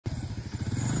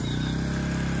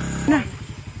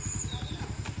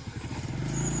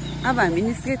अब हामी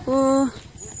निस्केको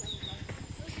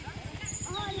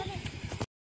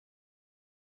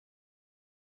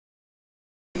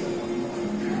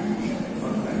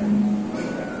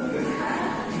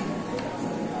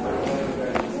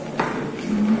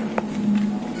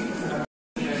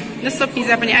जस्तो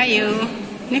पिज्जा पनि आयो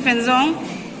नि फेन्जोङ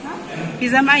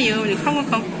पिज्जा पनि आयो भने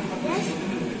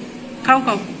खाऊ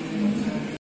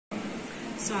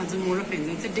सो आज म र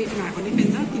फेन्जोङ चाहिँ डेटमा आएको नि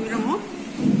फेन्जोङ तिमी र म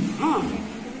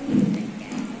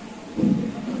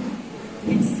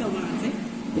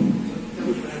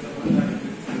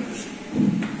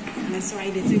सो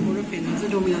अहिले चाहिँ म र फेन्जोङ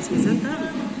चाहिँ डोमिनोसमा छ नि त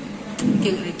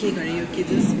के गरेँ यो के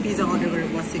जस पिज्जा अर्डर गरेर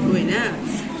बसेको होइन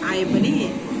आए पनि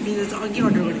पिज्जा चाहिँ अघि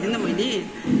अर्डर गरेको थिएँ नि त मैले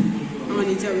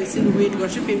अनि चाहिँ अब एकछिन वेट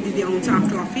गर्छु पेम दिदी आउँछ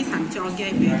आफ्टर अफिस हामी चाहिँ अघि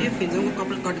आइपुगेको थियो फेन्जोङको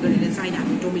कपाल कट गरेर चाहिँ अहिले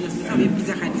हामी डोमिनोसमा छ अब यो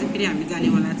पिज्जा खाएर चाहिँ फेरि हामी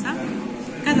जानेवाला छ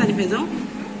कहाँ जाने फेन्जोङ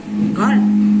घर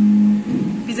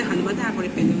पिज्जा खानु मात्रै आएको अरे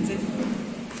फेन्जोङ चाहिँ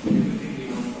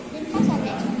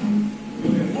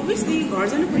अभियसली घर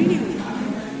जानु पऱ्यो नि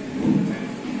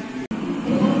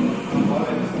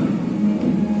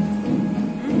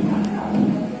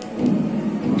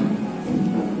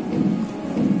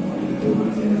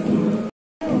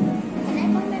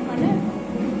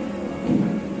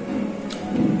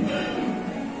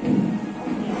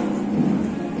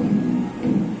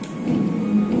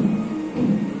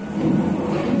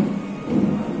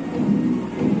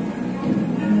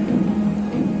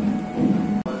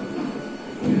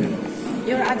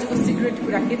आजको सिक्रेट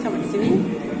कुरा के छ भने चाहिँ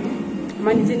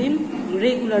मैले चाहिँ नि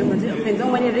रेगुलरमा चाहिँ फेन्जोङ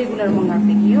मैले रेगुलर मगाएको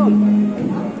थिएँ कि यो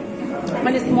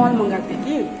मैले स्मल मगाएको थिएँ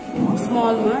कि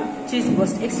स्मलमा चिज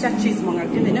बस्ट एक्स्ट्रा चिज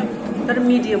मगाएको थिएँ होइन तर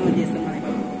मिडियममा दिएछ मलाई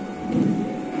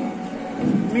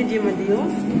मिडियममा दियो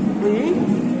अनि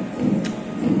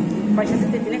पैसा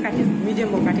चाहिँ त्यति नै काट्यो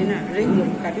मिडियमको काटेन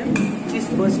रेगुलरको काट्यो चिज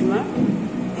बस्टमा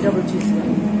डबल चिजमा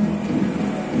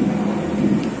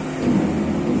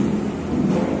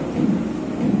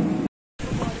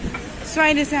सो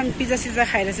अहिले चाहिँ हामी पिज्जा सिज्जा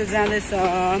खाएर चाहिँ जाँदैछ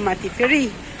माथि फेरि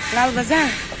लाल बजार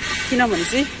किनभने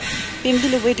चाहिँ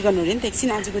पेम्दीले वेट गर्नु अरे नि त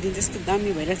एकछिन आजको दिन चाहिँ यस्तो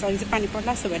दामी भइरहेको छ अहिले चाहिँ पानी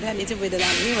पर्ला जस्तो भएर अहिले चाहिँ वेदर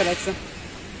दामी भइरहेको छ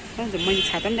मैले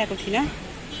छाता पनि ल्याएको थिइनँ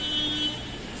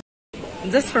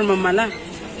जस्ट फर मम्मा ल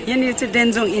यहाँनिर चाहिँ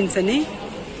डेन्जोङ इन छ नि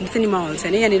सिनेमा हल छ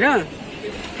नि यहाँनिर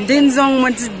डेन्जोङमा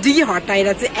चाहिँ डी हटाएर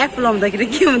चाहिँ एफ लाउँदाखेरि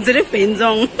के हुन्छ अरे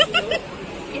फेन्जोङ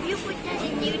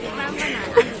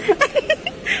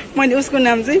मैले उसको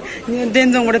नाम चाहिँ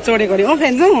डेन्जोङबाट चोरेको अरे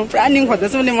फेन्जोङ पुरा निङ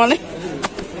खोज्दैछ उसले मलाई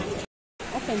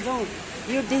फेन्जोङ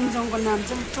यो डेन्जोङको नाम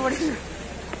चाहिँ चोरेन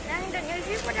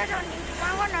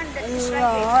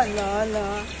ल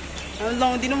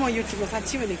लाउँदिनँ म युट्युबमा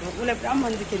साँच्ची भनेको उसलाई पुरा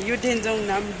मन दुख्यो यो डेन्जोङ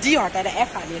नाम डी हटाएर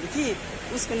एफ हाल्यो अरे कि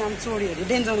उसको नाम चोर्यो अरे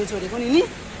डेन्जोङले चोरेको नि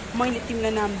मैले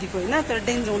तिमीलाई नाम दिएको होइन तर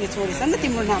डेन्जोङले चोरेछ नि त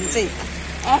तिम्रो नाम चाहिँ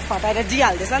एफ हटाएर डी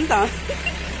हाल्दैछ नि त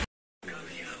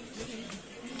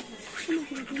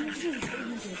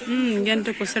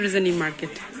गान्तोकको सरोजनी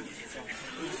मार्केट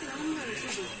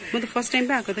म त फर्स्ट टाइम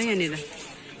पो आएको त यहाँनिर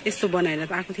यस्तो बनाएर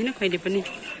त आएको थिइनँ कहिले पनि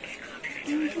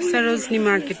सरोजनी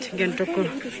मार्केट गान्तोकको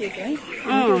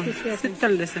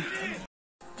शीतल रहेछ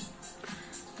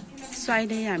सो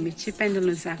अहिले हामी चाहिँ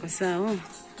पेन्डलुन्स आएको छ हो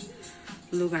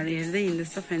लुगाहरू हेर्दै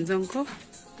हिँड्दैछ फेन्जोङको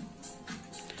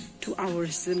 2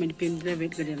 आवर्स चाहिँ मैले पेन्डुलाई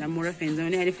वेट गरेर म र फेन्जोङ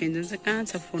नि अहिले फेन्जोङ चाहिँ कहाँ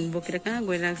छ फोन बोकेर कहाँ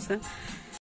गइरहेको छ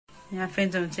यहाँ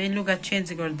फेन्जोङ चाहिँ लुगा चेन्ज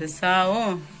गर्दैछ हो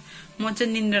म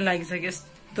चाहिँ निन्द्रा लागिसक्यो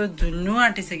यस्तो धुल्नु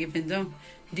आँटिसक्यो फेन्जोङ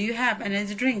do you have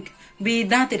energy drink बे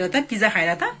दाँतेर त पिज्जा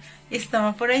खाएर त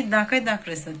यस्तोमा पुरै दाकै दाक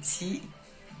रहेछ छि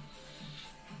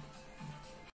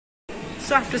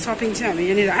सो आफ्टर सपिङ चाहिँ हामी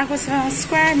यहाँनिर आएको छ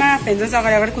स्क्वायरमा फेन्जोङ चाहिँ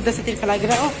अगाडि अगाडि कुद्दैछ तिर्खा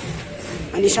लागेर हो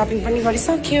अनि सपिङ पनि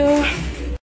गरिसक्यो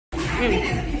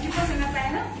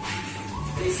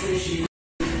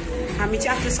हामी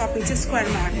चाहिँ आफ्नो सपिङ चाहिँ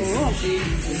स्क्वायरमा आएको हो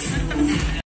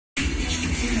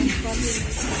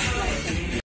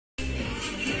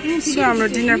सो हाम्रो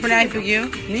डिनर पनि आइपुग्यो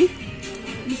नि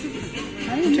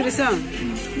रहेछ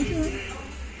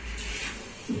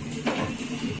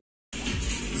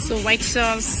सो व्हाइट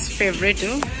सस फेभरेट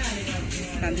हो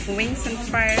त्यहाँदेखि wings and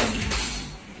fryer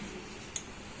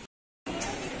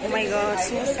oh my God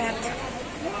so sad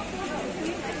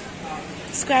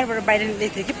स्क्वायरबाट बाहिर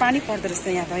देख्यो कि पानी पर्दो रहेछ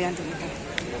यहाँ त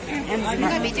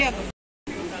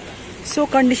सो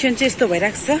कन्डिसन चाहिँ यस्तो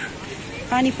भइरहेको छ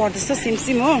पानी पर्दैछ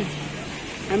सिमसिम हो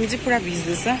हामी चाहिँ पुरा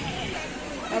भिज्दैछ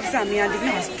अब चाहिँ हामी यहाँदेखि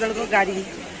हस्पिटलको गाडी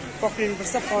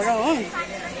पक्रिनुपर्छ पर हो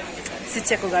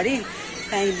शिक्षाको गाडी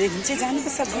त्यहाँदेखि चाहिँ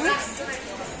जानुपर्छ घर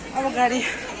अब गाडी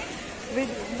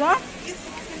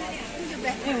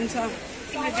हुन्छ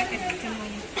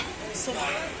सो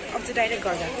अब चाहिँ डाइरेक्ट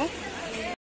घर गएको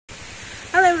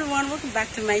Hello everyone. everyone, welcome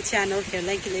back to my channel. Here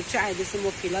like lecture आइलेसम्म म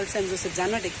फिलहाल सेन्ट जोसेफ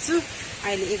जान आँटेको छु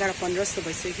अहिले 11:15 जस्तो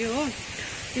भइसक्यो हो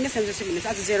किन सेन्ट जोसेफ भने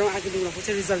आज जेरो आगे दुङराको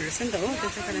चाहिँ रिजल्ट रहेछ नि त हो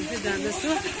त्यसै कारण चाहिँ जान्दैछु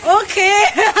ओके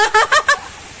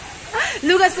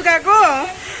लुगा सुकाएको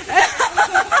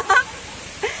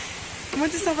म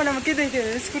चाहिँ सबैलाई के देख्दै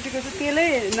थिएँ स्कुटीको चाहिँ तेलै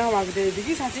नभएको देखेँ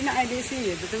कि साँच्चै नै अहिले यसै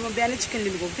हेर्दा चाहिँ म बिहानै चिकन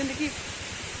लिनु गएको थिएँ नि त कि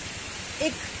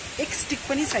एक स्टिक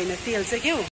पनि छैन तेल चाहिँ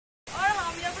के हो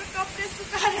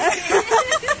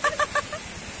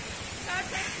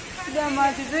त्यहाँ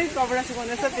माथि चाहिँ कपडा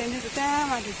सुकाउँदैछ त्यहाँदेखि त्यहाँ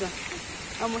माथि छ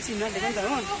अब म चिन्न दिएको नि त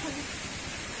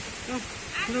हो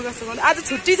लुगा सुकाउँदा आज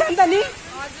छुट्टी छ नि त नि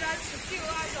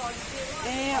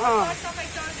ए अँ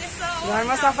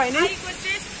घरमा सफाइ नै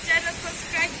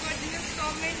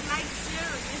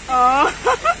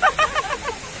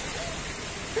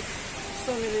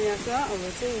सो मेरो यहाँ छ अब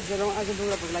चाहिँ जेरो आज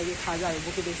लुगाको लागि खाजाहरू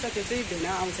बोकिदिएको छ त्यो चाहिँ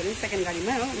भेना आउँछ नि सेकेन्ड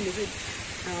गाडीमा हो उनले चाहिँ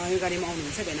यो गाडीमा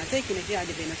आउनुहुन्छ भेना चाहिँ किनकि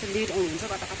अहिले भेना चाहिँ लेट आउनुहुन्छ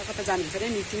कता कता कता जानुहुन्छ अरे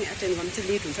मिटिङ एटेन्ड गर्नु चाहिँ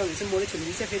लेट हुन्छ भने चाहिँ मोडै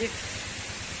छोडिदिन्छ फेरि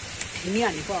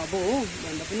हिँडिहालेको अब हो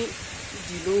भन्दा पनि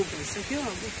ढिलो भइसक्यो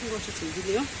अब के गर्छु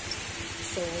छोडिदिने हो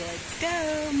सो लेट्स गो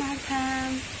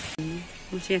मार्खाम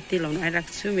म चाहिँ यहाँ तेल लाउनु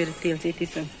आइरहेको छु मेरो तेल चाहिँ यति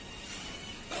छ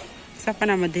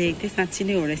सपनामा देखेको थिएँ साँच्ची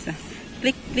नै हो रहेछ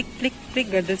क्लिक क्लिक क्लिक क्लिक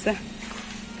गर्दैछ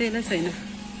तेलै छैन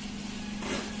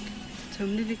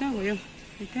झुम्लिली कहाँ गयो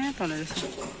त्यहाँ तल रहेछ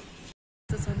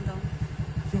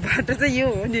बाटो चाहिँ यो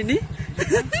हो नि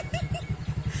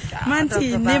मान्छे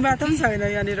हिँड्ने बाटो पनि छैन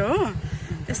यहाँनिर हो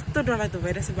त्यस्तो डरलाग्दो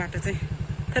भइरहेछ बाटो चाहिँ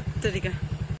थत्तरीका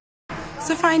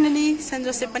सो फाइनली सेन्ट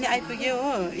जोसेफ पनि आइपुग्यो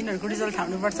हो यिनीहरूको रिजल्ट थाहा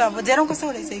हुनुपर्छ अब जेरो कस्तो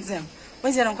रहेछ एक्जाम ओ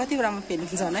जेरो कति बेलामा फेल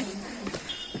हुन्छ होला है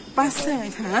 5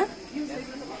 होइन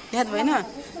याद भएन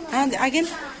आगे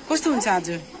कस्तो हुन्छ आज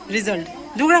रिजल्ट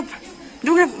डुग्राप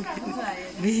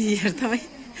हेर त भाइ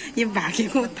यो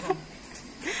भागेको त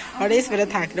हरेस बेला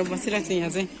थाकेर बसिरहेको छ यहाँ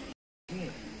चाहिँ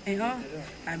ए हो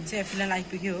हामी चाहिँ फिलहाल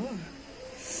आइपुग्यो हो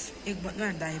 1 बज्नु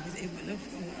आँट्दा आएपछि 1 बज्नु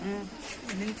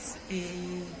मिन्स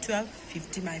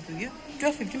 12:50 मा आइपुग्यो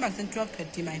 12:50 मा चाहिँ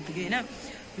 12:30 मा आइपुग्यो होइन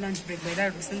लन्च ब्रेक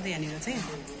भइरहेको रहेछ नि त यहाँनिर चाहिँ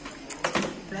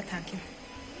पुरा थाक्यो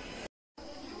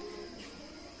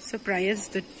सो प्रायः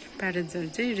जस्तो प्यारेन्ट्सहरू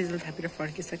चाहिँ रिजल्ट थापेर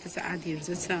फर्किसकेछ आधीहरू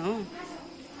चाहिँ छ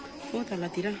हो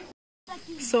तलतिर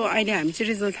सो अहिले हामी चाहिँ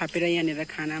रिजल्ट थापेर यहाँनिर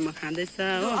खानामा खाँदैछ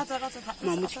हो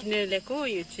मोमो किनेर ल्याएको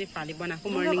यो चाहिँ फाले बनाएको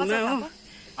मर्निङमा हो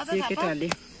यो केटाहरूले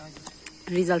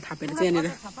रिजल्ट थापेर चाहिँ यहाँनिर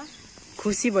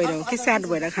खुसी भएर हो कि स्याड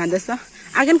भएर खाँदैछ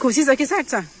आगे खुसी छ कि स्याड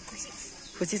छ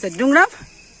खुसी छ डुङ्ग्राप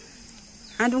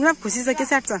खुसी छ कि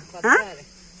स्याड छ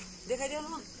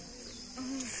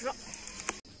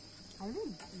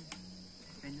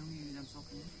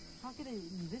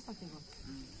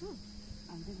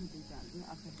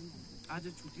आज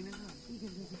छुट्टी नै छ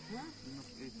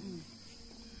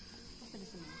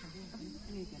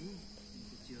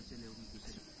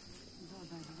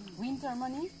विन्टरमा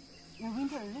नि यो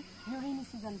विन्टर यो रेनी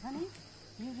सिजन छ नि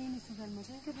यो रेनी सिजनमा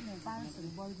चाहिँ पार्सहरू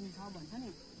बल्झिन्छ भन्छ नि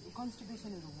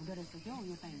कन्स्टिपेसनहरू हुँदो रहेछ क्या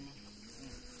यो टाइममा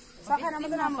सकाएर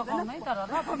मात्रै राम्रो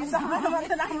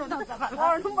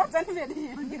पढ्नुपर्छ नि फेरि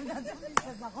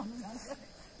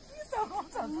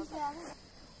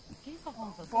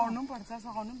पढ्नु पर्छ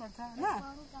सघाउनु पर्छ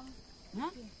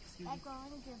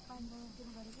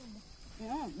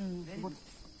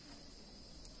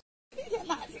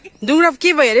डुङ्ग्राप के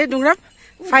भयो अरे डुङ्ग्राप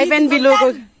 5 and below को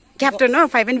क्याप्टन हो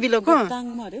 5 and below को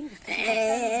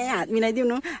ए हात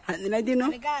मिलाइदिउनु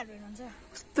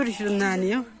कस्तो रिस नानी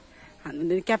हो हात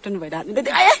मिलाइ क्याप्टन भएर हात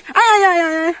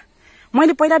मिलाइ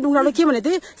मैले पहिला डुङ्ग्रापले के भनेको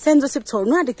थिएँ सेन्ट जोसेफ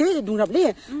छोड्नु आँटेको थिएँ डुङ्ग्रापले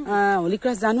होली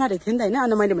क्रस जानु आँटेको थिएँ नि त होइन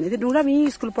अनि मैले भनेको थिएँ डुङ्ग्राप यहीँ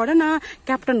स्कुल पढ न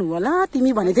क्याप्टन हो होला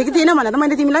तिमी भनेको थिएँ कि थिएन भने त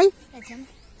मैले तिमीलाई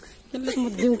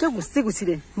म दिउँ क्या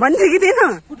घुसीले भन्थेँ कि थिएन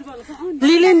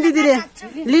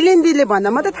लिलेन दिदीले भन्दा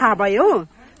मात्रै थाहा भयो हो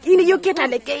किन यो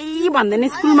केटाले केही भन्दैन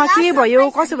स्कुलमा के भयो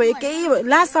कसो भयो केही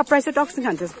लास्ट सरप्राइज चाहिँ टक्सिङ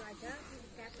खान्छ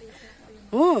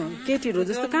हो केटीहरू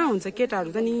जस्तो कहाँ हुन्छ केटाहरू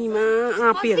त निमा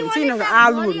आँपीहरू चाहिँ यिनीहरू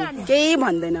आलुहरू केही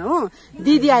भन्दैन हो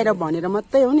दिदी आएर भनेर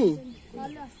मात्रै हो नि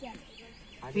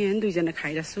यहाँ दुईजना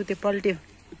खाएर सुते पल्ट्यो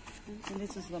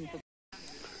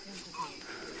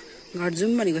घर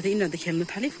जाउँ भनेको थियो यिनीहरू त खेल्नु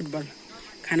थाले फुटबल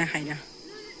खाना खाएर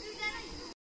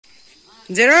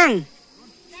जेरोङ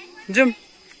जाउँ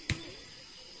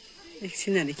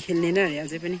एकछिनहरू खेल्दैन अरे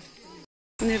अझै पनि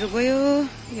उनीहरू गयो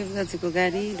यो दाजुको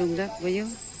गाडी डुङ्ग्राप गयो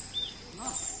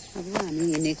अब हामी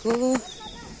हिँडेको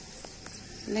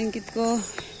ब्ल्याङ्केटको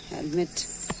हेलमेट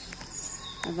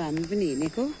अब हामी पनि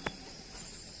हिँडेको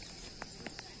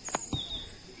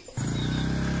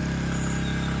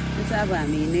अब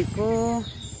हामी हिँडेको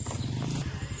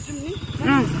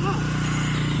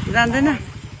जान्दैन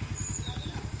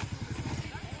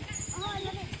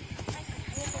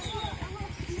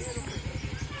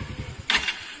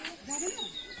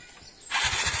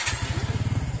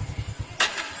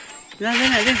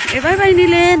ए बाई बाई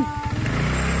निलेन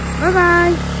बाई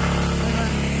बाई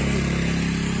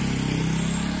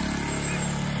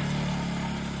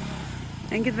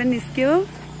अंकित पनि निस्क्यो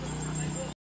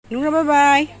नुरा बाई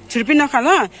बाई छुर्पी नखा ल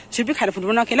छुर्पी खाएर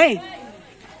फुटबल नखेल है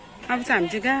अब चाहिँ हामी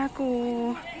चाहिँ गएको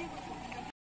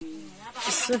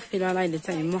यसो फिलहाल अहिले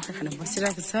चाहिँ हामी मकै खान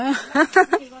बसिरहेको छ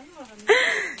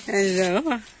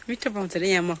र मिठो पाउँछ अरे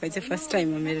यहाँ मकै चाहिँ फर्स्ट टाइम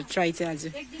हो मेरो ट्राई चाहिँ आज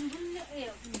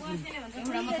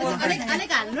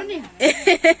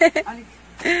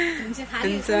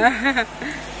हुन्छ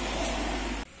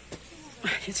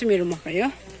यो चाहिँ मेरो मकै हो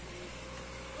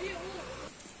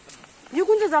यो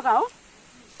कुन चाहिँ जग्गा हो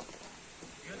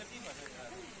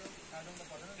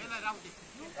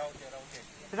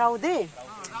राउदे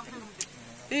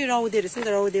ए राउदे रहेछ नि त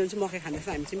राउदे हुन्छ मकै खाँदैछ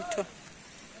हामी चाहिँ मिठो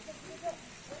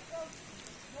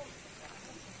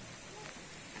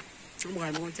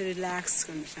घरमा गएर चाहिँ रिल्याक्स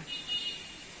गर्नुपर्छ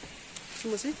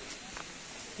म चाहिँ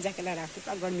ज्याकेट लगाएर आएको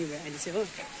पुरा गर्मी भयो अहिले चाहिँ हो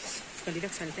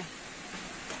गरिरहेको छ अहिले चाहिँ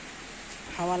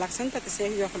हावा लाग्छ नि त त्यसै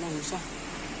ज्याकेट लगाउनुपर्छ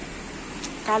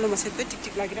कालोमा सेतै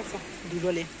टिकटिक लागिरहेको छ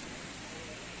धुलोले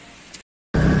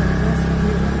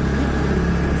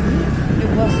यो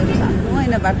बसहरू सानो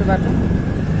होइन बाटो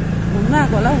घुम्न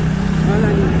आएको होला हौ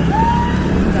नानी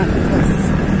जानु बस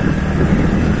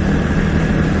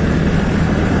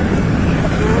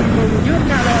यो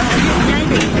कालो यहीँ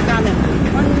भेटेको कालो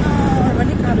अनुहार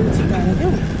पनि कालो छिटाएर क्या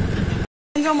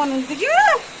इन्जोय बनाउनु पुग्यो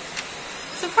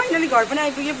सो फाइनली घर पनि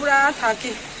आइपुग्यो पुरा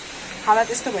थाकेँ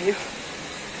हालत यस्तो भयो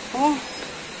हो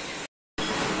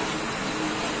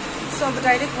सो अब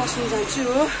डाइरेक्ट बस्नु जान्छु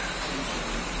हो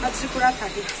आज चाहिँ पुरा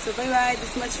थाकेँ so by by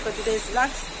this much for today's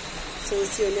vlogs so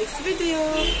C you next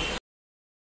video